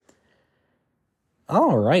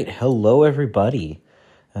All right. Hello, everybody.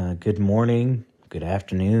 Good morning, good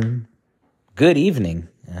afternoon, good evening,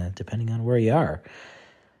 depending on where you are.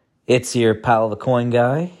 It's your pal, the Coin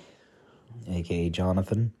Guy, a.k.a.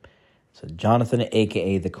 Jonathan. So Jonathan,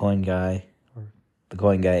 a.k.a. the Coin Guy, or the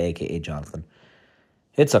Coin Guy, a.k.a. Jonathan.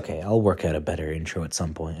 It's okay. I'll work out a better intro at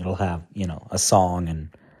some point. It'll have, a song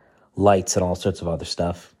and lights and all sorts of other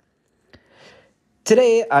stuff.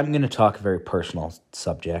 Today, I'm going to talk a very personal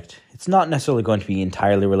subject. It's not necessarily going to be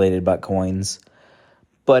entirely related about coins,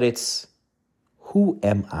 but it's, who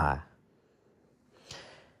am I?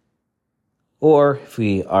 Or, if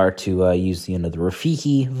we are to use the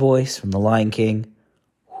Rafiki voice from The Lion King,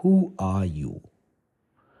 who are you?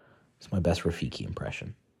 It's my best Rafiki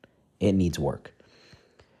impression. It needs work.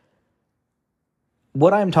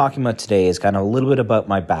 What I'm talking about today is kind of a little bit about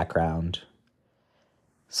my background,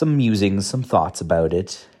 some musings, some thoughts about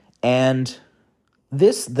it, and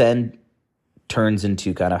this then turns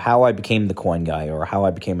into kind of how I became the coin guy, or how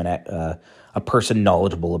I became a person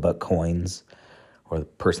knowledgeable about coins, or the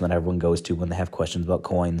person that everyone goes to when they have questions about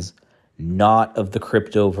coins, not of the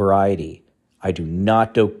crypto variety. I do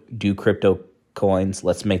not do crypto coins.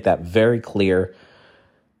 Let's make that very clear.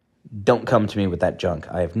 Don't come to me with that junk.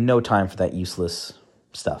 I have no time for that useless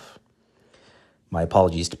stuff. My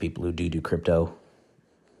apologies to people who do crypto.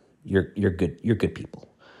 You're good people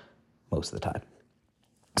most of the time.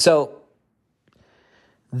 So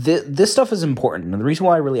this stuff is important. And the reason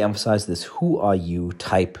why I really emphasize this who are you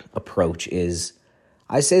type approach is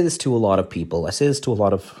I say this to a lot of people. I say this to a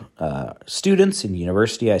lot of students in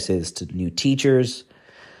university. I say this to new teachers,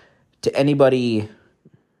 to anybody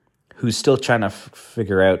who's still trying to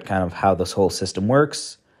figure out kind of how this whole system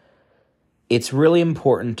works. It's really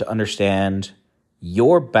important to understand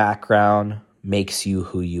your background makes you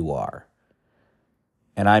who you are.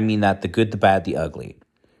 And I mean that the good, the bad, the ugly.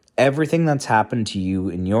 Everything that's happened to you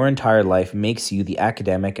in your entire life makes you the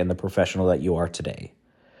academic and the professional that you are today.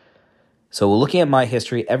 So looking at my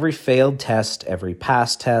history, every failed test, every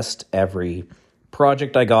passed test, every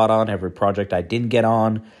project I got on, every project I didn't get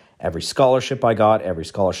on, every scholarship I got, every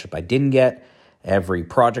scholarship I didn't get, every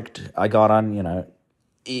project I got on,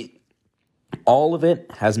 all of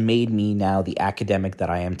it has made me now the academic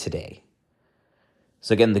that I am today.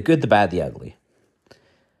 So again, the good, the bad, the ugly.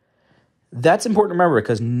 That's important to remember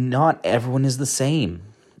because not everyone is the same.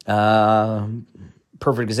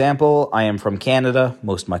 Perfect example, I am from Canada.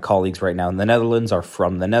 Most of my colleagues right now in the Netherlands are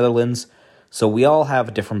from the Netherlands. So we all have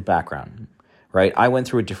a different background, right? I went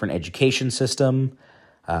through a different education system,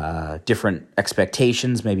 different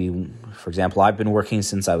expectations. Maybe, for example, I've been working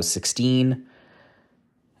since I was 16.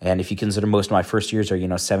 And if you consider most of my first years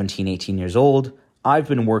are, 17, 18 years old, I've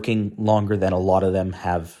been working longer than a lot of them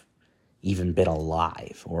have even been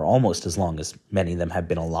alive, or almost as long as many of them have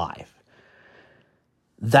been alive.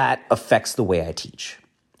 That affects the way I teach.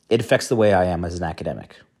 It affects the way I am as an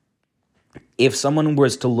academic. If someone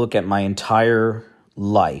was to look at my entire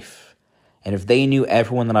life, and if they knew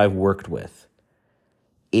everyone that I've worked with,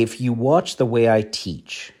 if you watch the way I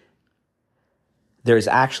teach, there's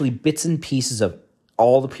actually bits and pieces of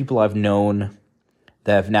all the people I've known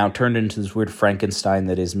that have now turned into this weird Frankenstein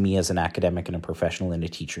that is me as an academic and a professional and a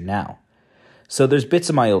teacher now. So there's bits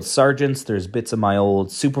of my old sergeants, there's bits of my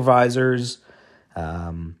old supervisors,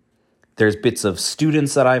 there's bits of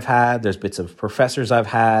students that I've had, there's bits of professors I've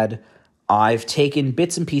had. I've taken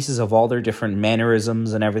bits and pieces of all their different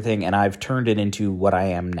mannerisms and everything, and I've turned it into what I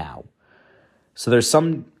am now. So there's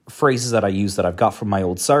some phrases that I use that I've got from my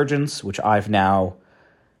old sergeants, which I've now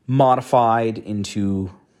modified into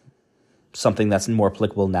something that's more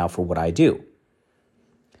applicable now for what I do.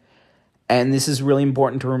 And this is really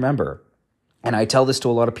important to remember. And I tell this to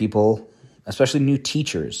a lot of people, especially new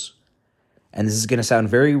teachers. And this is going to sound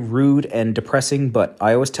very rude and depressing, but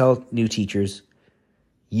I always tell new teachers,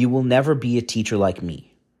 you will never be a teacher like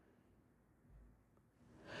me.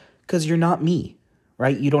 Because you're not me,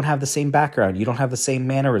 right? You don't have the same background. You don't have the same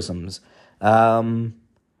mannerisms.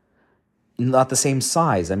 Not the same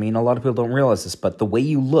size. I mean, a lot of people don't realize this, but the way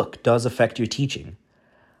you look does affect your teaching.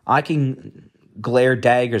 I can glare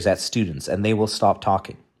daggers at students and they will stop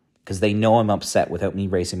talking because they know I'm upset without me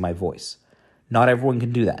raising my voice. Not everyone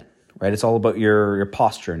can do that, right? It's all about your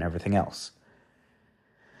posture and everything else.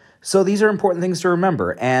 So these are important things to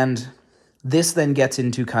remember. And this then gets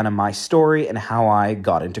into kind of my story and how I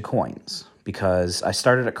got into coins, because I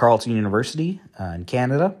started at Carleton University in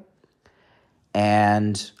Canada.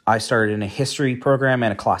 And I started in a history program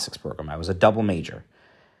and a classics program. I was a double major.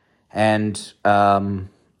 And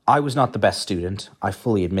I was not the best student. I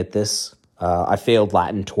fully admit this. I failed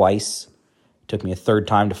Latin twice. It took me a third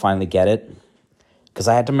time to finally get it. because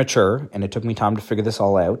I had to mature, and it took me time to figure this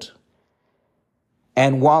all out.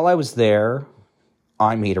 And while I was there,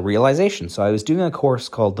 I made a realization. So I was doing a course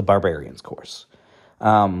called the Barbarians course.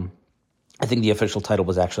 I think the official title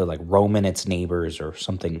was actually like Rome and Its Neighbors or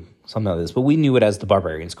something like this. But we knew it as the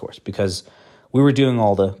Barbarians course because we were doing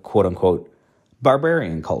all the quote-unquote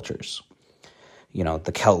barbarian cultures. You know,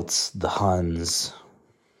 the Celts, the Huns,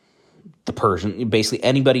 the Persian, basically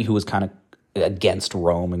anybody who was kind of against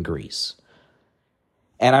Rome and Greece.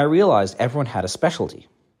 And I realized everyone had a specialty.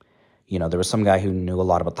 You know, there was some guy who knew a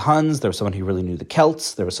lot about the Huns. There was someone who really knew the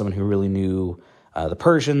Celts. There was someone who really knew the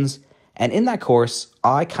Persians. And in that course,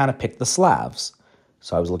 I kind of picked the Slavs.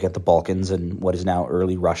 So I was looking at the Balkans and what is now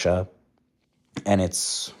early Russia and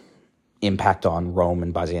its impact on Rome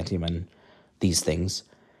and Byzantium and these things.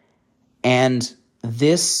 And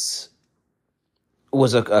this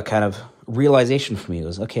was a kind of realization for me. It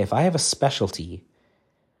was, okay, if I have a specialty,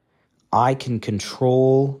 I can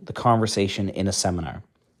control the conversation in a seminar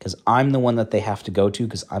because I'm the one that they have to go to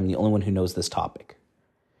because I'm the only one who knows this topic.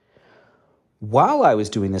 While I was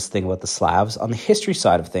doing this thing about the Slavs, on the history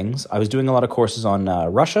side of things, I was doing a lot of courses on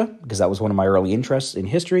Russia because that was one of my early interests in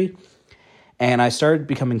history. And I started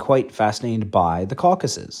becoming quite fascinated by the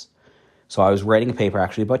Caucasus. So I was writing a paper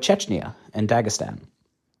actually about Chechnya and Dagestan.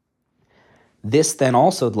 This then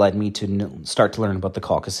also led me to start to learn about the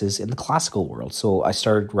Caucasus in the classical world. So I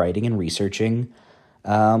started writing and researching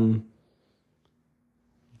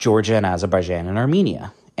Georgia and Azerbaijan and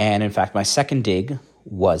Armenia. And in fact, my second dig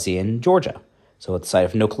was in Georgia. So at the site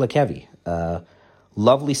of Noklikevi.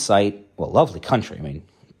 Lovely site, well, lovely country. I mean,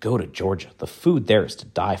 go to Georgia. The food there is to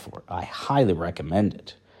die for. I highly recommend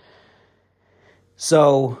it.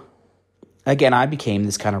 So, again, I became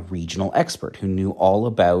this kind of regional expert who knew all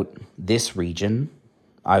about this region.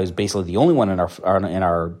 I was basically the only one in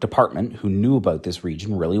our department who knew about this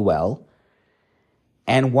region really well.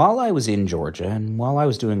 And while I was in Georgia and while I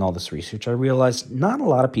was doing all this research, I realized not a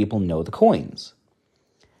lot of people know the coins.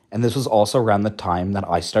 And this was also around the time that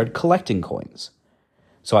I started collecting coins.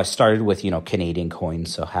 So I started with, Canadian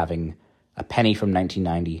coins, so having a penny from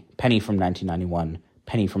 1990, penny from 1991,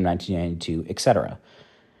 penny from 1992, etc.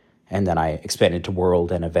 And then I expanded to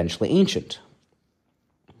world and eventually ancient.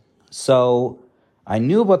 So I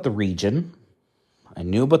knew about the region, I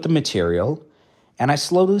knew about the material, and I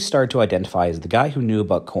slowly started to identify as the guy who knew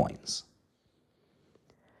about coins.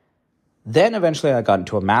 Then eventually I got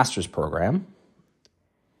into a master's program,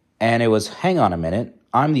 and it was, hang on a minute,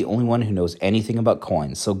 I'm the only one who knows anything about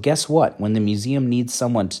coins. So guess what? When the museum needs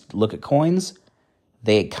someone to look at coins,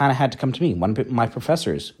 they kind of had to come to me. One of my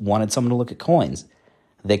professors wanted someone to look at coins.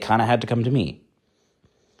 They kind of had to come to me.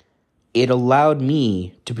 It allowed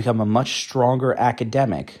me to become a much stronger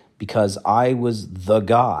academic because I was the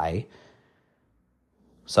guy,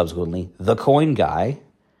 subsequently the coin guy,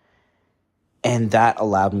 and that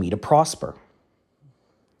allowed me to prosper.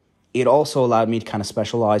 It also allowed me to kind of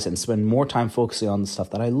specialize and spend more time focusing on the stuff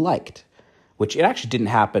that I liked, which it actually didn't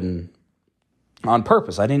happen on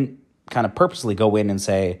purpose. I didn't kind of purposely go in and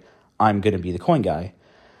say, I'm going to be the coin guy.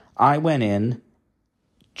 I went in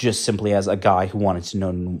just simply as a guy who wanted to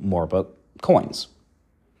know more about coins.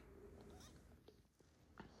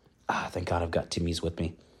 Thank God I've got Timmy's with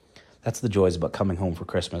me. That's the joys about coming home for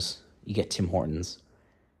Christmas. You get Tim Hortons.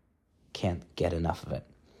 Can't get enough of it.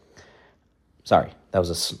 Sorry, that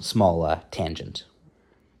was a small tangent.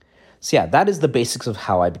 So yeah, that is the basics of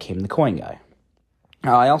how I became the coin guy.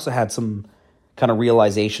 Now, I also had some kind of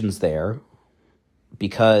realizations there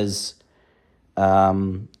because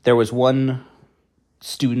there was one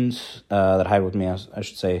student that I had with me, I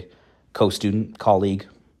should say co-student, colleague,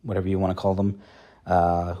 whatever you want to call them,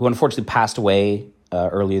 who unfortunately passed away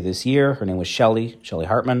earlier this year. Her name was Shelley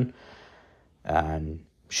Hartman, and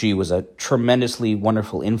she was a tremendously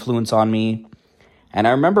wonderful influence on me. And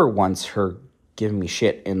I remember once her giving me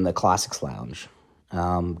shit in the classics lounge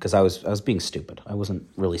because I was being stupid. I wasn't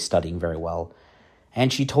really studying very well.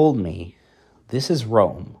 And she told me, this is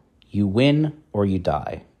Rome. You win or you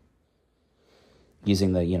die.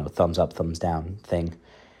 Using the, thumbs up, thumbs down thing.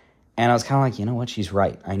 And I was kind of like, you know what? She's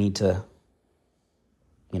right. I need to,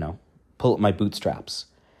 pull up my bootstraps.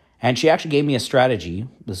 And she actually gave me a strategy.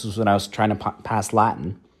 This was when I was trying to pass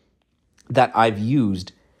Latin that I've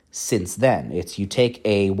used since then. It's you take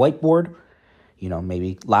a whiteboard,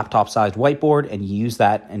 maybe laptop-sized whiteboard, and you use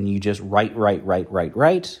that and you just write.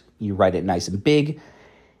 You write it nice and big.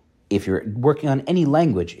 If you're working on any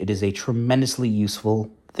language, it is a tremendously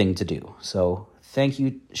useful thing to do. So thank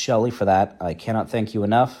you, Shelley, for that. I cannot thank you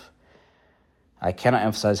enough. I cannot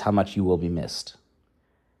emphasize how much you will be missed.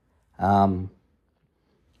 And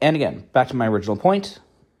again, back to my original point.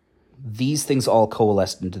 these things all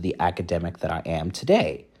coalesced into the academic that I am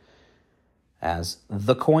today as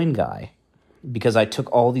the coin guy, because I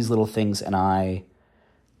took all these little things and I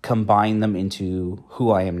combined them into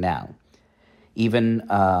who I am now. Even,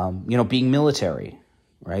 being military,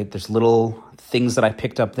 right? There's little things that I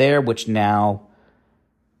picked up there which now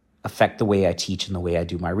affect the way I teach and the way I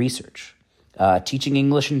do my research. Teaching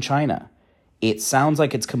English in China. It sounds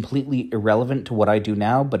like it's completely irrelevant to what I do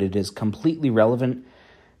now, but it is completely relevant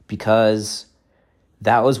because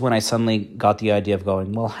that was when I suddenly got the idea of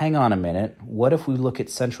going, well, hang on a minute. What if we look at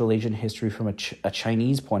Central Asian history from a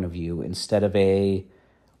Chinese point of view instead of a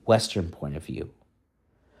Western point of view?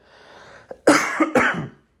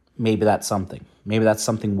 Maybe that's something. Maybe that's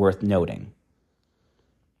something worth noting.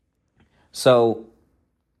 So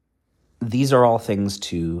these are all things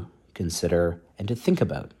to consider and to think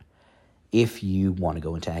about. If you want to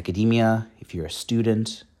go into academia, if you're a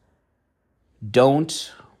student,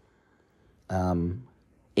 don't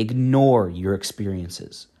ignore your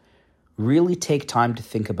experiences. Really take time to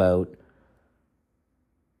think about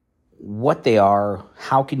what they are,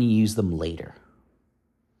 how can you use them later.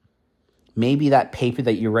 Maybe that paper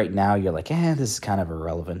that you write now, you're like, this is kind of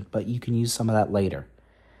irrelevant, but you can use some of that later.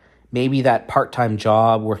 Maybe that part-time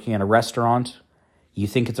job working at a restaurant, you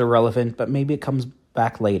think it's irrelevant, but maybe it comes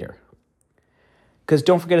back later. Because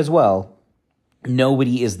don't forget as well,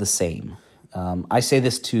 nobody is the same. I say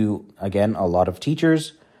this to, again, a lot of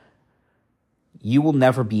teachers. You will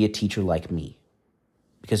never be a teacher like me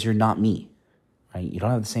because you're not me, right? You don't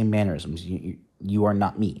have the same mannerisms. You are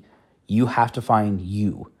not me. You have to find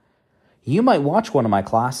you. You might watch one of my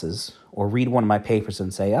classes or read one of my papers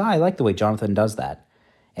and say, I like the way Jonathan does that.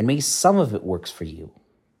 And maybe some of it works for you,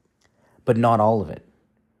 but not all of it.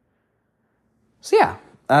 So yeah,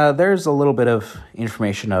 there's a little bit of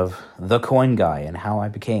information of the coin guy and how I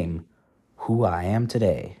became who I am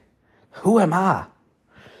today. Who am I?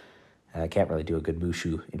 I can't really do a good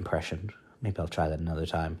Mushu impression. Maybe I'll try that another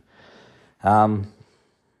time. My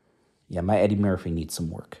Eddie Murphy needs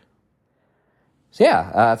some work. So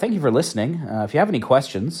thank you for listening. If you have any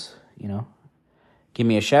questions, give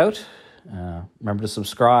me a shout. Remember to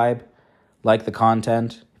subscribe, like the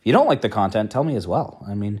content. If you don't like the content, tell me as well.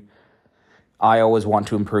 I mean, I always want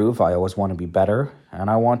to improve. I always want to be better. And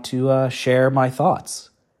I want to share my thoughts.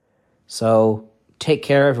 So take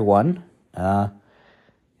care, everyone.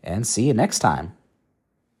 And see you next time.